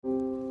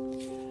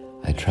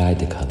I tried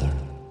to color,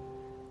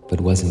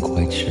 but wasn't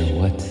quite sure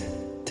what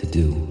to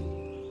do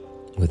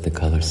with the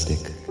color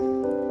stick.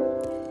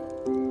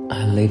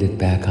 I laid it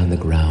back on the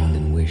ground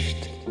and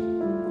wished.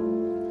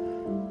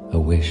 A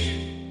wish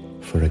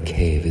for a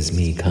cave as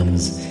me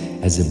comes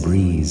as a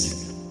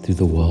breeze through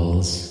the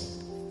walls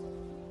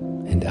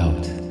and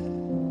out,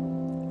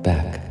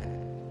 back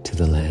to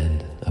the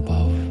land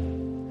above.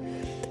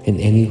 And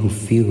any who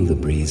feel the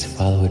breeze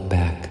follow it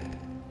back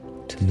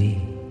to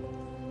me.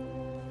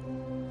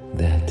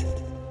 That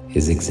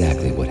is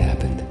exactly what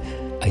happened.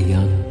 A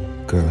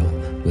young girl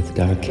with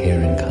dark hair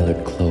and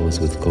colored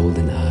clothes with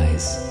golden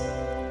eyes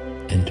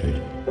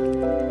entered.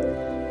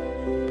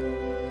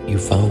 You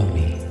found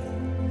me.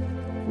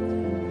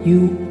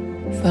 You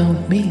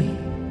found me.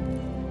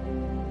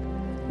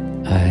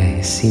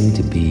 I seem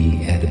to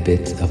be at a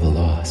bit of a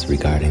loss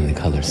regarding the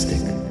color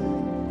stick.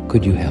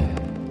 Could you help?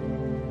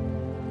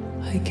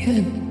 I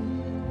can.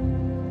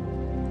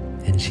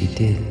 And she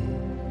did.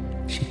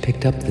 She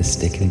picked up the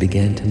stick and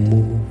began to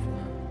move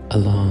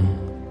along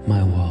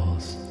my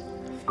walls.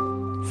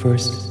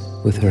 First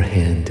with her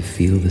hand to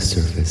feel the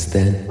surface,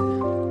 then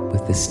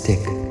with the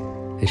stick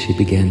as she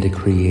began to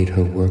create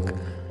her work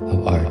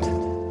of art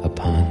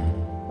upon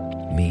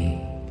me.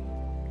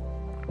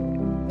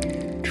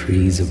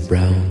 Trees of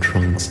brown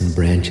trunks and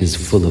branches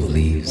full of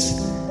leaves,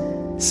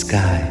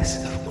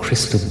 skies of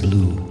crystal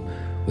blue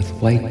with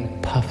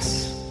white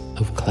puffs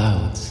of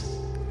clouds,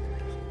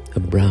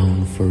 a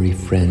brown furry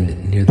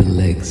friend near the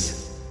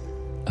legs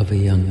of a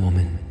young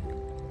woman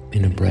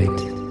in a bright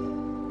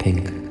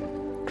pink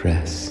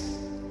dress.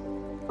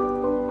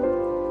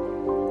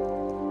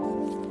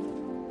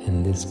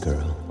 And this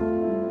girl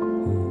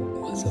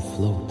who was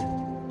afloat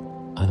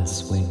on a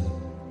swing.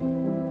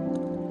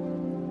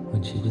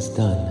 When she was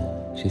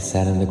done, she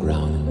sat on the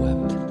ground and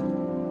wept.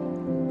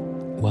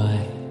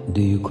 Why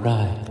do you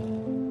cry?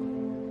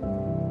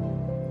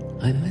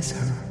 I miss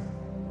her.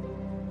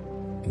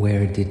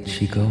 Where did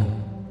she go?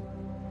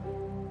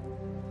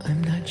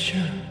 I'm not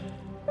sure.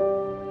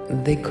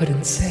 They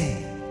couldn't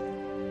say.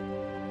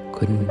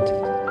 Couldn't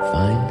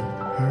find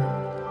her?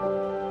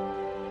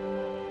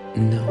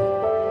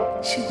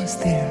 No, she was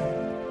there,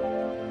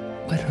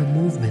 but her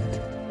movement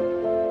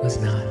was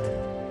not.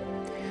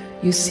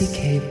 You see,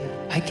 Cave,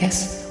 I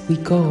guess we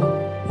go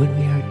when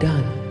we are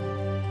done,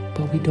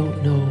 but we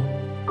don't know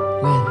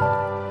when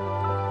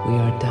we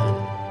are done.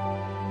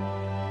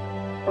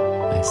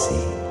 I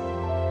see.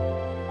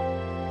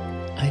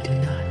 I do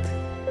not.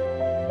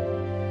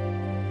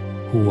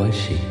 Who was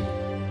she?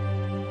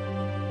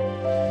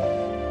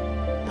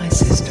 My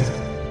sister.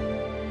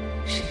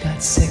 She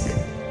got sick.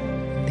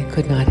 They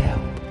could not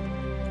help.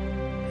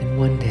 And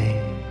one day,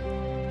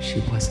 she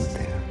wasn't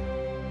there.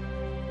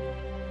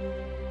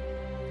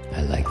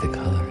 I like the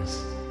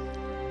colors.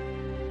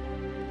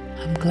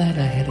 I'm glad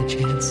I had a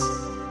chance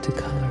to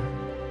color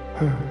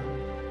her.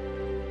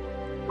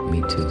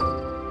 Me too.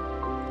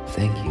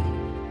 Thank you,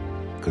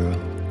 girl.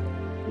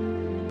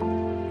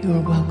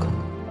 You're welcome,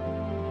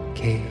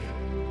 Cave.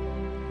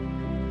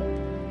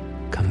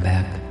 Come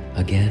back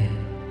again.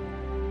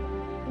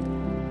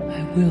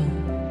 I will,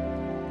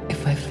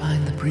 if I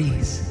find the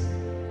breeze.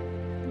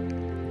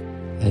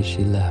 As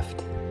she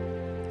left,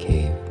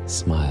 Cave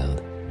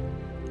smiled.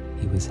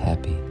 He was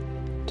happy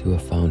to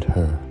have found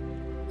her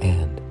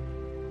and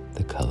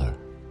the color.